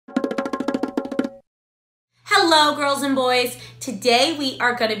Hello, girls and boys. Today we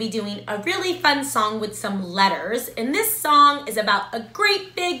are going to be doing a really fun song with some letters. And this song is about a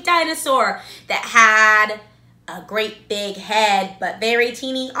great big dinosaur that had a great big head, but very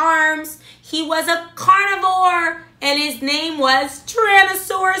teeny arms. He was a carnivore, and his name was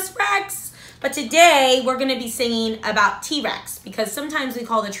Tyrannosaurus Rex. But today we're going to be singing about T-Rex, because sometimes we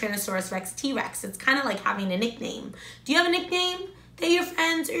call the Tyrannosaurus Rex T-Rex. It's kind of like having a nickname. Do you have a nickname that your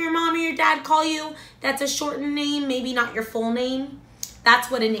friends or your mom or your dad call you that's a shortened name, maybe not your full name?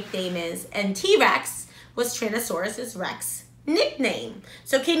 That's what a nickname is. And T-Rex was Tyrannosaurus Rex nickname.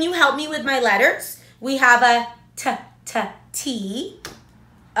 So can you help me with my letters? We have a T,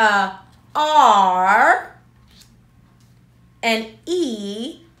 a R, an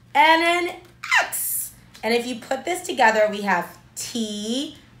E, and an X. And if you put this together, we have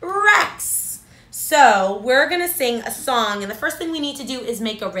T-Rex. So we're gonna sing a song, and the first thing we need to do is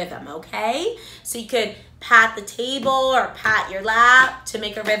make a rhythm, okay? So you could pat the table or pat your lap to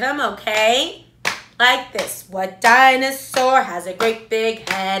make a rhythm, okay? Like this. What dinosaur has a great big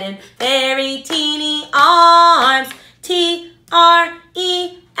head and very teeny arms? T-R-E-X,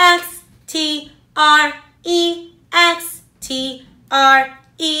 T-R-E-X,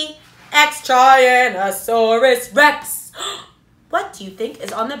 T-R-E-X, Tyrannosaurus Rex. What do you think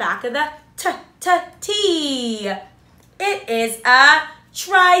is on the back of the T? It is a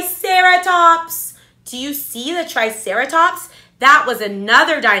Triceratops. Do you see the Triceratops? That was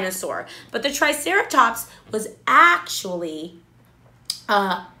another dinosaur, but the Triceratops was actually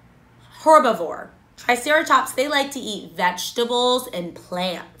a herbivore. Triceratops, they like to eat vegetables and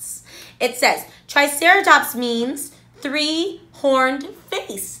plants. It says Triceratops means three-horned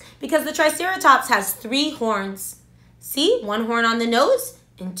face because the Triceratops has 3 horns. See, 1 horn on the nose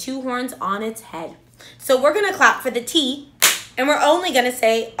and 2 horns on its head. So we're gonna clap for the T, and we're only gonna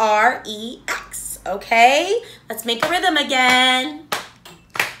say R-E-X, okay? Let's make a rhythm again.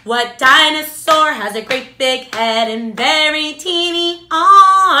 What dinosaur has a great big head and very teeny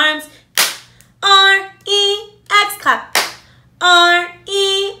arms? R-E-X, clap.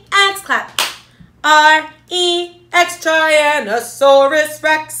 R-E-X, clap. R-E-X, Tyrannosaurus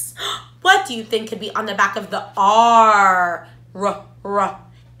Rex. What do you think could be on the back of the R?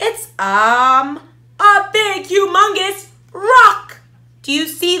 It's a big, humongous rock. Do you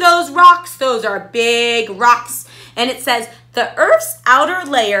see those rocks? Those are big rocks. And it says, the Earth's outer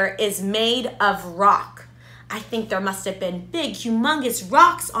layer is made of rock. I think there must have been big, humongous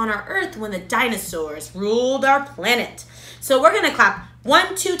rocks on our Earth when the dinosaurs ruled our planet. So we're going to clap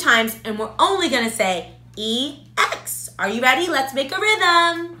 1, 2 times, and we're only going to say E-X. Are you ready? Let's make a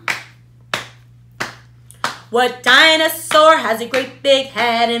rhythm. What dinosaur has a great big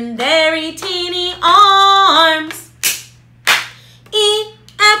head and very teeny arms?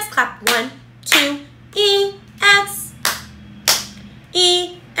 E-X, clap 1, 2, E-X.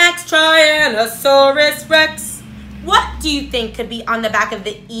 E-X, Tyrannosaurus Rex. What do you think could be on the back of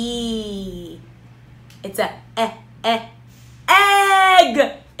the E? It's a egg.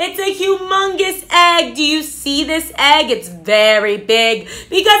 It's a humongous egg. Do you see this egg? It's very big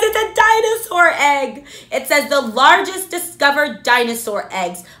because it's a dinosaur egg. It says the largest discovered dinosaur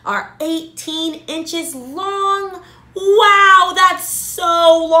eggs are 18 inches long. Wow, that's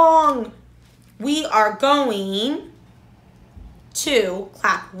so long. We are going to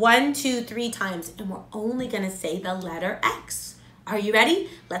clap 1, 2, 3 times, and we're only going to say the letter X. Are you ready?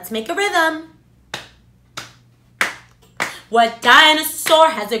 Let's make a rhythm. What dinosaur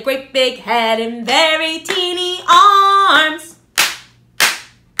has a great big head and very teeny arms?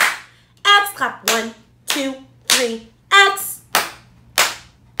 X, clap 1, 2, 3, X.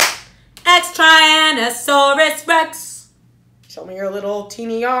 X, Tyrannosaurus Rex. Show me your little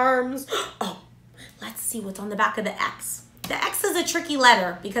teeny arms. Oh, let's see what's on the back of the X. The X is a tricky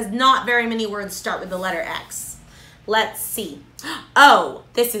letter because not very many words start with the letter X. Let's see. Oh,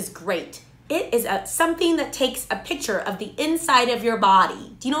 this is great. It is something that takes a picture of the inside of your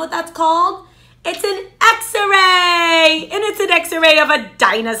body. Do you know what that's called? It's an X-ray, and it's an X-ray of a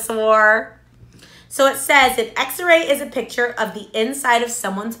dinosaur. So it says an X-ray is a picture of the inside of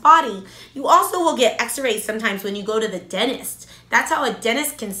someone's body. You also will get X-rays sometimes when you go to the dentist. That's how a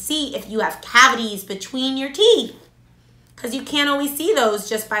dentist can see if you have cavities between your teeth, because you can't always see those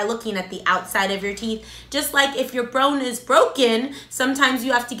just by looking at the outside of your teeth. Just like if your bone is broken, sometimes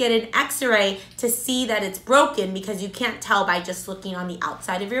you have to get an X-ray to see that it's broken because you can't tell by just looking on the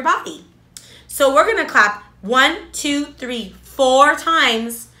outside of your body. So we're gonna clap 1, 2, 3, 4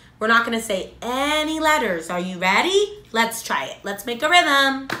 times. We're not gonna say any letters. Are you ready? Let's try it. Let's make a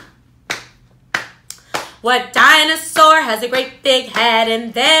rhythm. What dinosaur has a great big head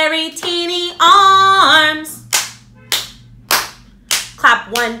and very teeny arms?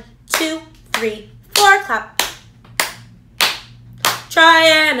 Clap. 1, 2, 3, 4. Clap.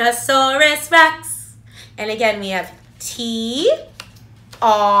 Tyrannosaurus Rex. And again, we have T-R-E-X.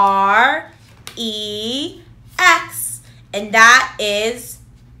 And that is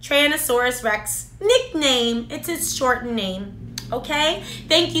Tyrannosaurus Rex nickname. It's his shortened name. Okay?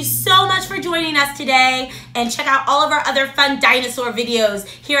 Thank you so much for joining us today. And check out all of our other fun dinosaur videos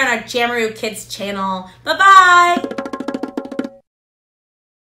here on our JAMaROO Kids channel. Bye-bye.